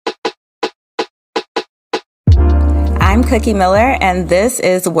I'm Cookie Miller, and this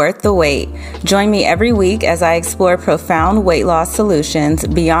is Worth the Wait. Join me every week as I explore profound weight loss solutions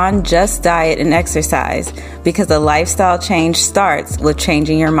beyond just diet and exercise, because a lifestyle change starts with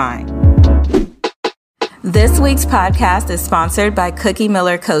changing your mind. This week's podcast is sponsored by Cookie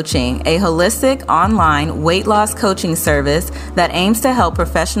Miller Coaching, a holistic online weight loss coaching service that aims to help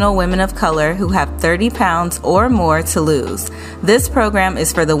professional women of color who have 30 pounds or more to lose. This program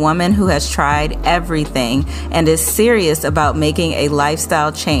is for the woman who has tried everything and is serious about making a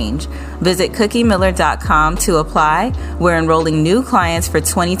lifestyle change. Visit cookiemiller.com to apply. We're enrolling new clients for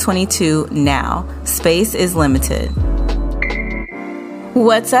 2022 now. Space is limited.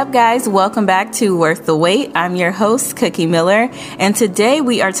 What's up, guys? Welcome back to Worth the Wait. I'm your host, Cookie Miller, and today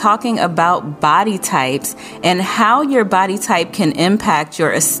we are talking about body types and how your body type can impact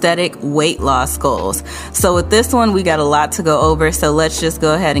your aesthetic weight loss goals. So with this one, we got a lot to go over, so let's just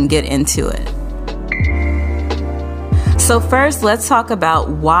go ahead and get into it. So first, let's talk about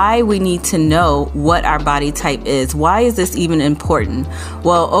why we need to know what our body type is. Why is this even important?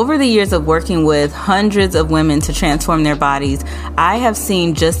 Well, over the years of working with hundreds of women to transform their bodies, I have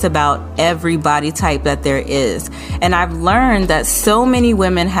seen just about every body type that there is. And I've learned that so many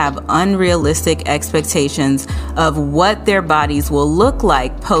women have unrealistic expectations of what their bodies will look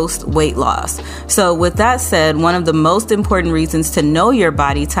like post weight loss. So with that said, one of the most important reasons to know your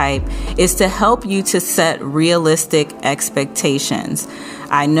body type is to help you to set realistic expectations.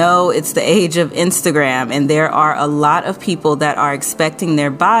 I know it's the age of Instagram, and there are a lot of people that are expecting their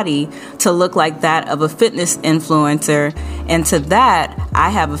body to look like that of a fitness influencer. And to that, I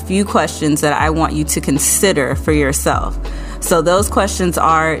have a few questions that I want you to consider for yourself. So those questions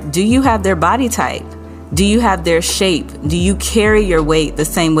are, do you have their body type? Do you have their shape? Do you carry your weight the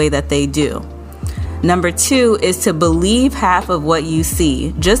same way that they do? Number 2 is to believe half of what you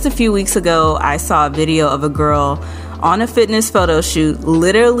see. Just a few weeks ago, I saw a video of a girl on a fitness photo shoot,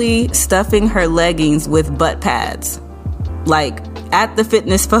 literally stuffing her leggings with butt pads, like at the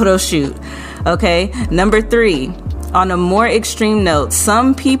fitness photo shoot. Okay. Number 3, on a more extreme note,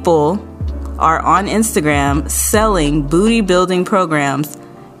 some people are on Instagram selling booty building programs,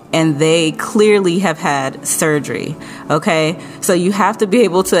 and they clearly have had surgery. Okay. So you have to be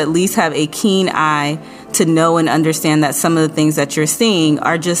able to at least have a keen eye to know and understand that some of the things that you're seeing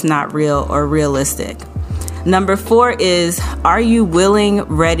are just not real or realistic. Number 4 is, are you willing,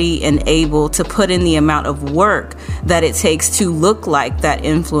 ready, and able to put in the amount of work that it takes to look like that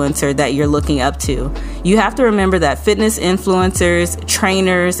influencer that you're looking up to? You have to remember that fitness influencers,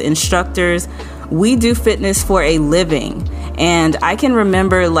 trainers, instructors, we do fitness for a living. And I can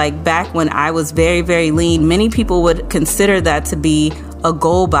remember, like, back when I was very, very lean, many people would consider that to be a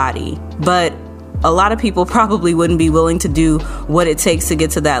goal body. But a lot of people probably wouldn't be willing to do what it takes to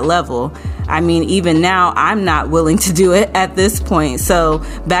get to that level. I mean, even now, I'm not willing to do it at this point. So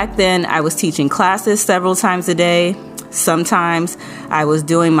back then, I was teaching classes several times a day. Sometimes I was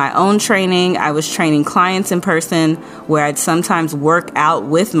doing my own training. I was training clients in person, where I'd sometimes work out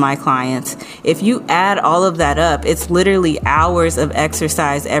with my clients. If you add all of that up, it's literally hours of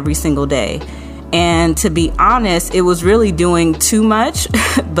exercise every single day. And to be honest, it was really doing too much,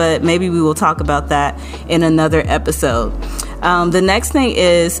 but maybe we will talk about that in another episode. The next thing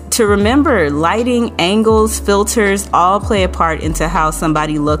is to remember lighting, angles, filters all play a part into how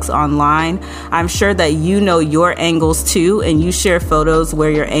somebody looks online. I'm sure that you know your angles too, and you share photos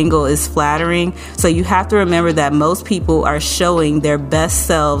where your angle is flattering. So you have to remember that most people are showing their best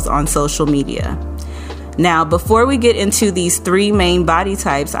selves on social media. Now, before we get into these 3 main body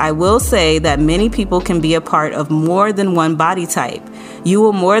types, I will say that many people can be a part of more than one body type. You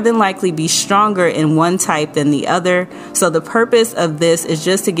will more than likely be stronger in one type than the other. So the purpose of this is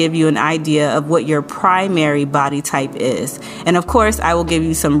just to give you an idea of what your primary body type is. And of course, I will give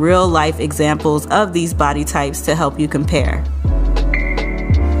you some real life examples of these body types to help you compare.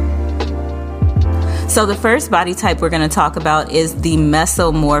 So the first body type we're going to talk about is the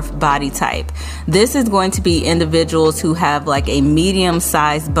mesomorph body type. This is going to be individuals who have like a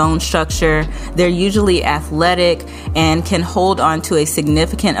medium-sized bone structure. They're usually athletic and can hold on to a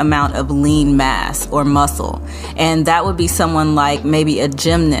significant amount of lean mass or muscle. And that would be someone like maybe a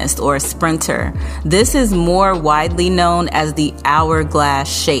gymnast or a sprinter. This is more widely known as the hourglass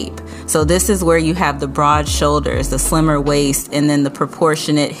shape. So this is where you have the broad shoulders, the slimmer waist, and then the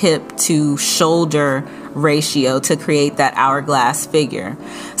proportionate hip to shoulder ratio to create that hourglass figure.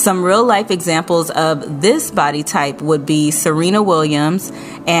 Some real life examples of this body type would be Serena Williams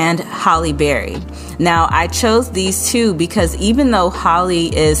and Halle Berry. Now, I chose these two because even though Halle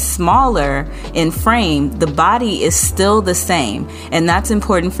is smaller in frame, the body is still the same. And that's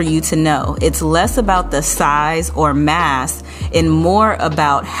important for you to know. It's less about the size or mass and more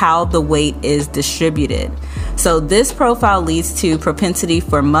about how the weight is distributed. So this profile leads to propensity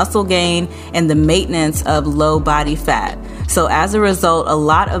for muscle gain and the maintenance of low body fat. So as a result, a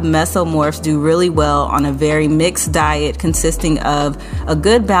lot of mesomorphs do really well on a very mixed diet consisting of a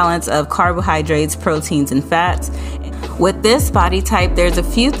good balance of carbohydrates, proteins, and fats. With this body type, there's a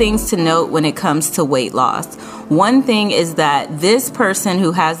few things to note when it comes to weight loss. One thing is that this person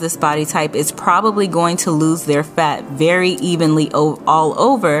who has this body type is probably going to lose their fat very evenly all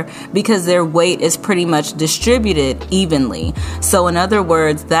over because their weight is pretty much distributed evenly. So in other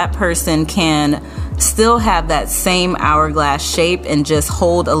words, that person can still have that same hourglass shape and just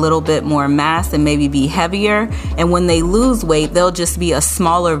hold a little bit more mass and maybe be heavier. And when they lose weight, they'll just be a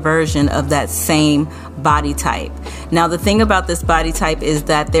smaller version of that same body type. Now, the thing about this body type is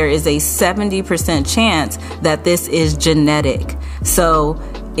that there is a 70% chance that this is genetic. So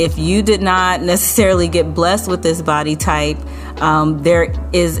if you did not necessarily get blessed with this body type, there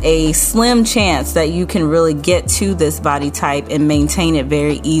is a slim chance that you can really get to this body type and maintain it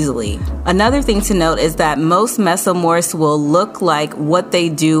very easily. Another thing to note is that most mesomorphs will look like what they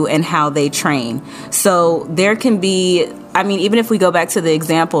do and how they train. So there can be, even if we go back to the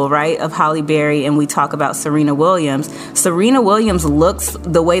example, right, of Halle Berry and we talk about Serena Williams looks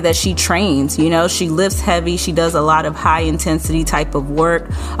the way that she trains. You know, she lifts heavy. She does a lot of high intensity type of work,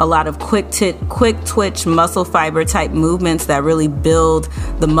 a lot of quick twitch muscle fiber type movements that really build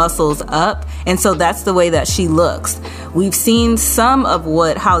the muscles up. And so that's the way that she looks. We've seen some of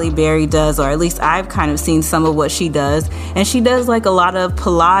what Halle Berry does, or at least I've kind of seen some of what she does. And she does like a lot of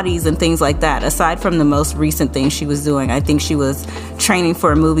Pilates and things like that, aside from the most recent thing she was doing. I think she was training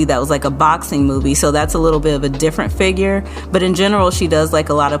for a movie that was like a boxing movie. So that's a little bit of a different figure. But in general, she does like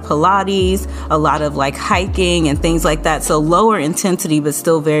a lot of Pilates, a lot of like hiking and things like that. So lower intensity, but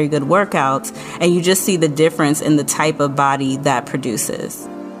still very good workouts. And you just see the difference in the type of body that produces.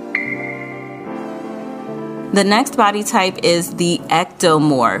 The next body type is the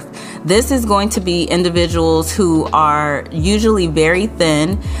ectomorph. This is going to be individuals who are usually very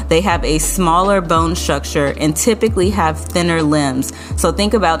thin. They have a smaller bone structure and typically have thinner limbs. So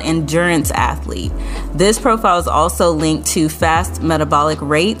think about endurance athlete. This profile is also linked to fast metabolic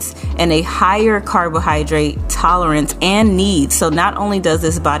rates and a higher carbohydrate tolerance and needs. So not only does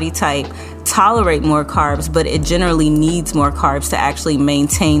this body type tolerate more carbs, but it generally needs more carbs to actually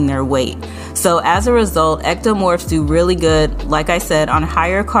maintain their weight. So as a result, ectomorphs do really good, like I said, on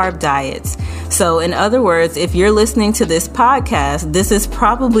higher carb diets. So in other words, if you're listening to this podcast, this is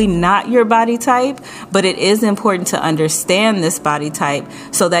probably not your body type, but it is important to understand this body type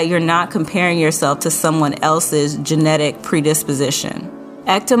so that you're not comparing yourself to someone else's genetic predisposition.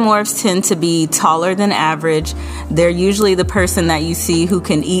 Ectomorphs tend to be taller than average. They're usually the person that you see who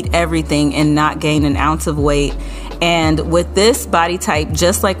can eat everything and not gain an ounce of weight. And with this body type,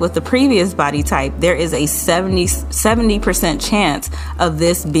 just like with the previous body type, there is a 70% chance of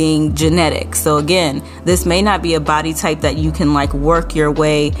this being genetic. So again, this may not be a body type that you can like work your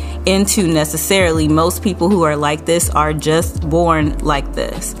way into necessarily. Most people who are like this are just born like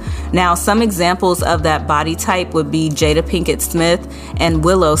this. Now, some examples of that body type would be Jada Pinkett Smith and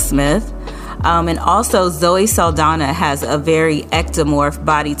Willow Smith. And also Zoe Saldana has a very ectomorph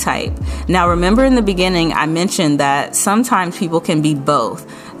body type. Now, remember in the beginning, I mentioned that sometimes people can be both.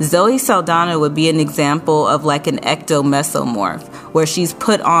 Zoe Saldana would be an example of like an ectomesomorph, where she's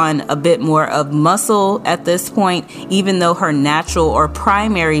put on a bit more of muscle at this point, even though her natural or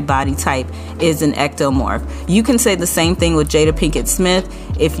primary body type is an ectomorph. You can say the same thing with Jada Pinkett Smith.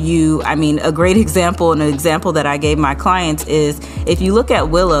 A great example, and an example that I gave my clients is if you look at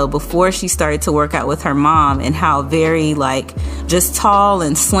Willow before she started to work out with her mom and how very like just tall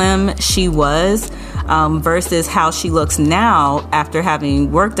and slim she was, versus how she looks now after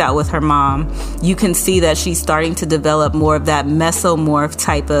having worked out with her mom, you can see that she's starting to develop more of that mesomorph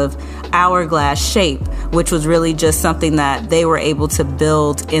type of hourglass shape, which was really just something that they were able to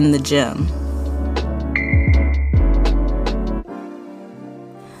build in the gym.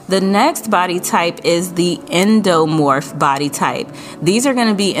 The next body type is the endomorph body type. These are going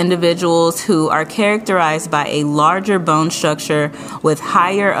to be individuals who are characterized by a larger bone structure with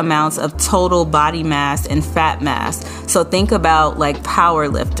higher amounts of total body mass and fat mass. So think about like power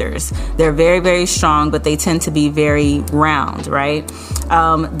lifters. They're very, very strong, but they tend to be very round, right?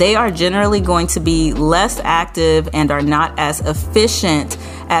 They are generally going to be less active and are not as efficient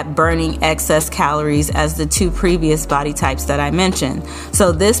at burning excess calories as the two previous body types that I mentioned.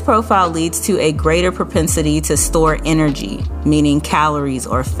 So this profile leads to a greater propensity to store energy, meaning calories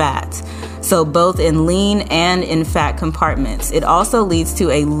or fat. So both in lean and in fat compartments. It also leads to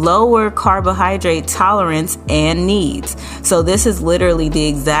a lower carbohydrate tolerance and needs. So this is literally the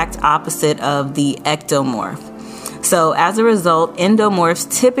exact opposite of the ectomorph. So as a result,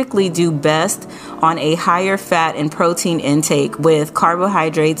 endomorphs typically do best on a higher fat and protein intake, with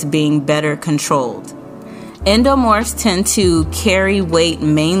carbohydrates being better controlled. Endomorphs tend to carry weight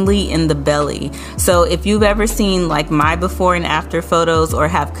mainly in the belly. So if you've ever seen like my before and after photos or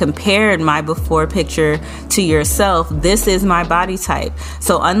have compared my before picture to yourself, this is my body type.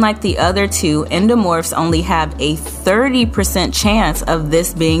 So unlike the other two, endomorphs only have a 30% chance of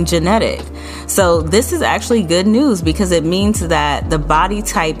this being genetic. So this is actually good news because it means that the body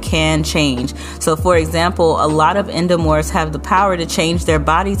type can change. So for example, a lot of endomorphs have the power to change their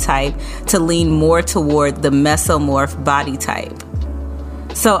body type to lean more toward the mesomorph body type.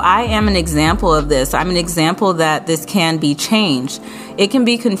 So I am an example of this. I'm an example that this can be changed. It can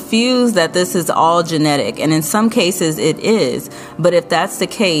be confused that this is all genetic, and in some cases it is. But if that's the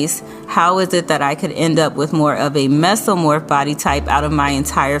case, how is it that I could end up with more of a mesomorph body type out of my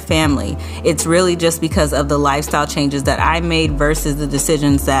entire family? It's really just because of the lifestyle changes that I made versus the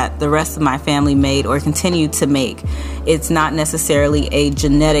decisions that the rest of my family made or continue to make. It's not necessarily a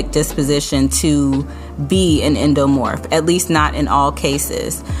genetic disposition to be an endomorph, at least not in all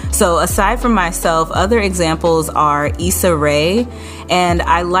cases. So aside from myself, other examples are Issa Rae, and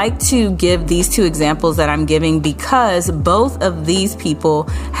I like to give these two examples that I'm giving because both of these people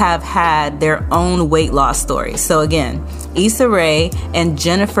have had their own weight loss stories. So again, Issa Rae and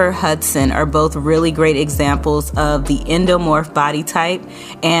Jennifer Hudson are both really great examples of the endomorph body type.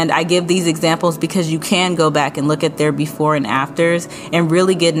 And I give these examples because you can go back and look at their before and afters and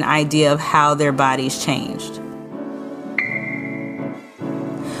really get an idea of how their bodies changed.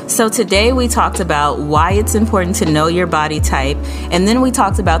 So today we talked about why it's important to know your body type, and then we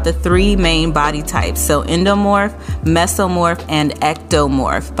talked about the three main body types, so endomorph, mesomorph, and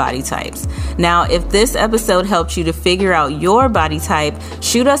ectomorph body types. Now, if this episode helped you to figure out your body type,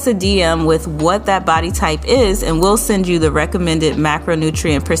 shoot us a DM with what that body type is, and we'll send you the recommended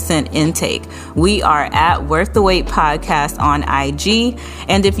macronutrient percent intake. We are at Worth the Wait Podcast on IG,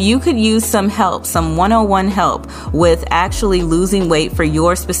 and if you could use some help, some 101 help with actually losing weight for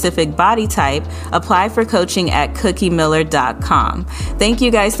your specific body type, apply for coaching at cookiemiller.com. Thank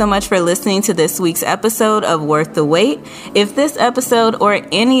you guys so much for listening to this week's episode of Worth the Wait. If this episode or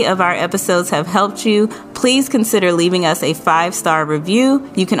any of our episodes have helped you, please consider leaving us a 5-star review.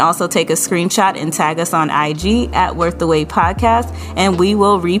 You can also take a screenshot and tag us on IG at Worth the Wait Podcast, and we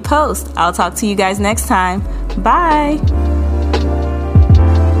will repost. I'll talk to you guys next time. Bye.